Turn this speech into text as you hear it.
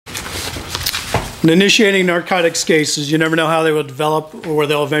In initiating narcotics cases, you never know how they will develop or where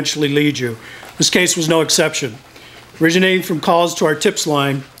they'll eventually lead you. This case was no exception. Originating from calls to our tips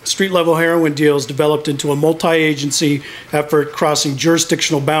line, street-level heroin deals developed into a multi-agency effort crossing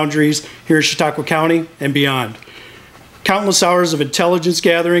jurisdictional boundaries here in Chautauqua County and beyond. Countless hours of intelligence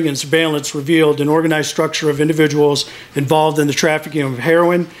gathering and surveillance revealed an organized structure of individuals involved in the trafficking of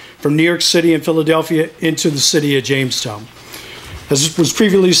heroin from New York City and Philadelphia into the city of Jamestown. As was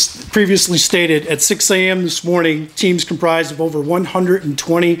previously stated, at 6 a.m. this morning, teams comprised of over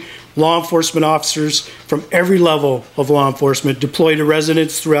 120 law enforcement officers from every level of law enforcement deployed to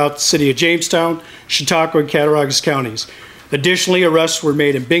residents throughout the city of Jamestown, Chautauqua, and Cattaraugus counties. Additionally, arrests were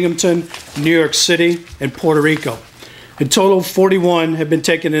made in Binghamton, New York City, and Puerto Rico. In total, 41 have been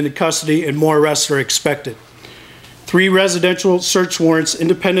taken into custody and more arrests are expected. 3 residential search warrants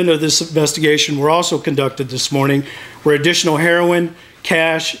independent of this investigation were also conducted this morning, where additional heroin,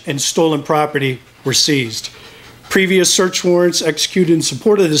 cash, and stolen property were seized. Previous search warrants executed in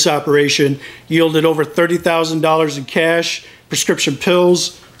support of this operation yielded over $30,000 in cash, prescription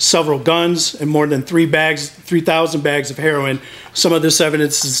pills, several guns, and more than 3,000 bags of heroin. Some of this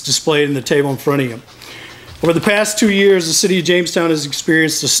evidence is displayed in the table in front of you. Over the past 2 years, the city of Jamestown has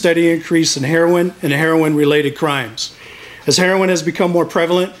experienced a steady increase in heroin and heroin-related crimes. As heroin has become more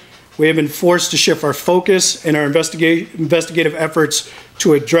prevalent, we have been forced to shift our focus and our investigative efforts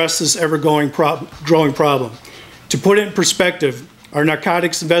to address this ever-growing problem. To put it in perspective, our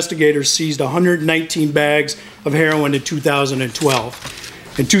narcotics investigators seized 119 bags of heroin in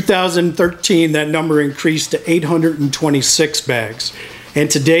 2012. In 2013, that number increased to 826 bags. And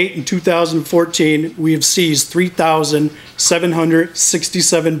to date, in 2014, we have seized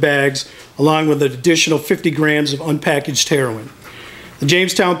 3,767 bags, along with an additional 50 grams of unpackaged heroin. The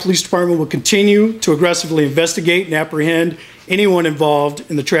Jamestown Police Department will continue to aggressively investigate and apprehend anyone involved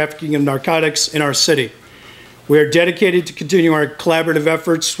in the trafficking of narcotics in our city. We are dedicated to continue our collaborative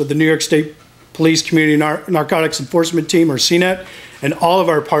efforts with the New York State Police Community Narcotics Enforcement Team, or CNET, and all of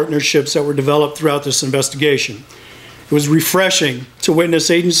our partnerships that were developed throughout this investigation. It was refreshing to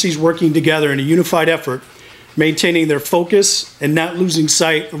witness agencies working together in a unified effort, maintaining their focus and not losing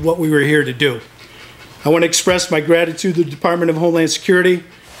sight of what we were here to do. I want to express my gratitude to the Department of Homeland Security,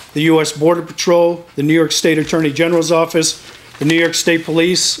 the U.S. Border Patrol, the New York State Attorney General's Office, the New York State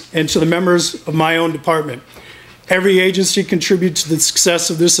Police, and to the members of my own department. Every agency contributes to the success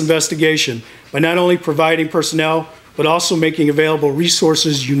of this investigation by not only providing personnel, but also making available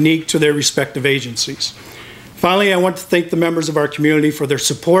resources unique to their respective agencies. Finally, I want to thank the members of our community for their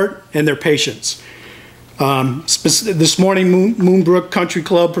support and their patience. This morning, Moonbrook Country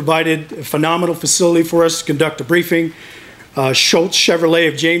Club provided a phenomenal facility for us to conduct a briefing. Schultz Chevrolet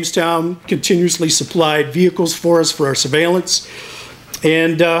of Jamestown continuously supplied vehicles for us for our surveillance.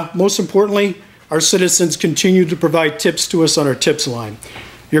 And most importantly, our citizens continue to provide tips to us on our tips line.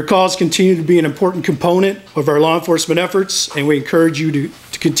 Your calls continue to be an important component of our law enforcement efforts, and we encourage you to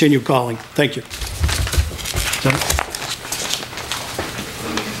continue calling. Thank you.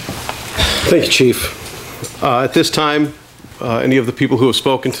 Thank you, Chief. At this time, any of the people who have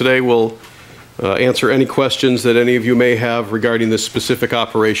spoken today will answer any questions that any of you may have regarding this specific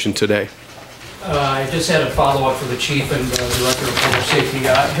operation today. I just had a follow-up for the Chief and Director of Public Safety.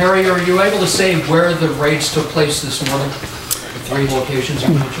 Harry, are you able to say where the raids took place this morning? The 3 locations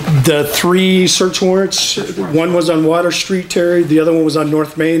you mentioned? The 3 search warrants. One was on Water Street, Terry. The other one was on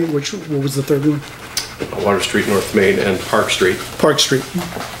North Main. What was the third one? Water Street, North Main, and Park Street. Park Street.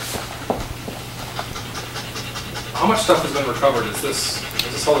 How much stuff has been recovered? Is this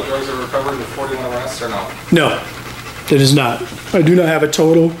all the drugs that were recovered in the 41 arrests, or no? No, it is not. I do not have a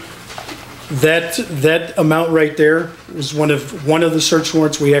total. That amount right there was one of the search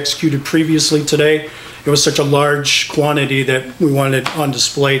warrants we executed previously today. It was such a large quantity that we wanted on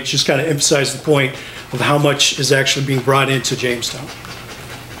display to just kind of emphasize the point of how much is actually being brought into Jamestown.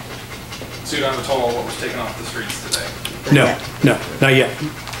 So you don't have a total of what was taken off the streets today? No, not yet.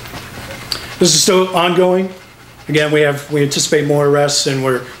 This is still ongoing. Again, we anticipate more arrests, and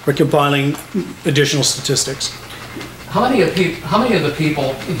we're compiling additional statistics. How many of the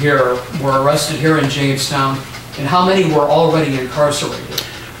people here were arrested here in Jamestown, and how many were already incarcerated?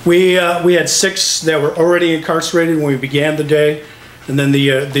 We had 6 that were already incarcerated when we began the day, and then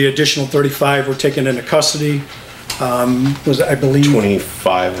the additional 35 were taken into custody. Was, I believe,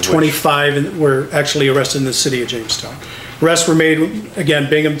 25 were actually arrested in the city of Jamestown. Arrests were made, again,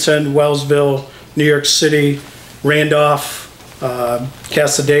 Binghamton, Wellsville, New York City, Randolph,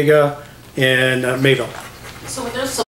 Cassadaga, and Mayville. So when there's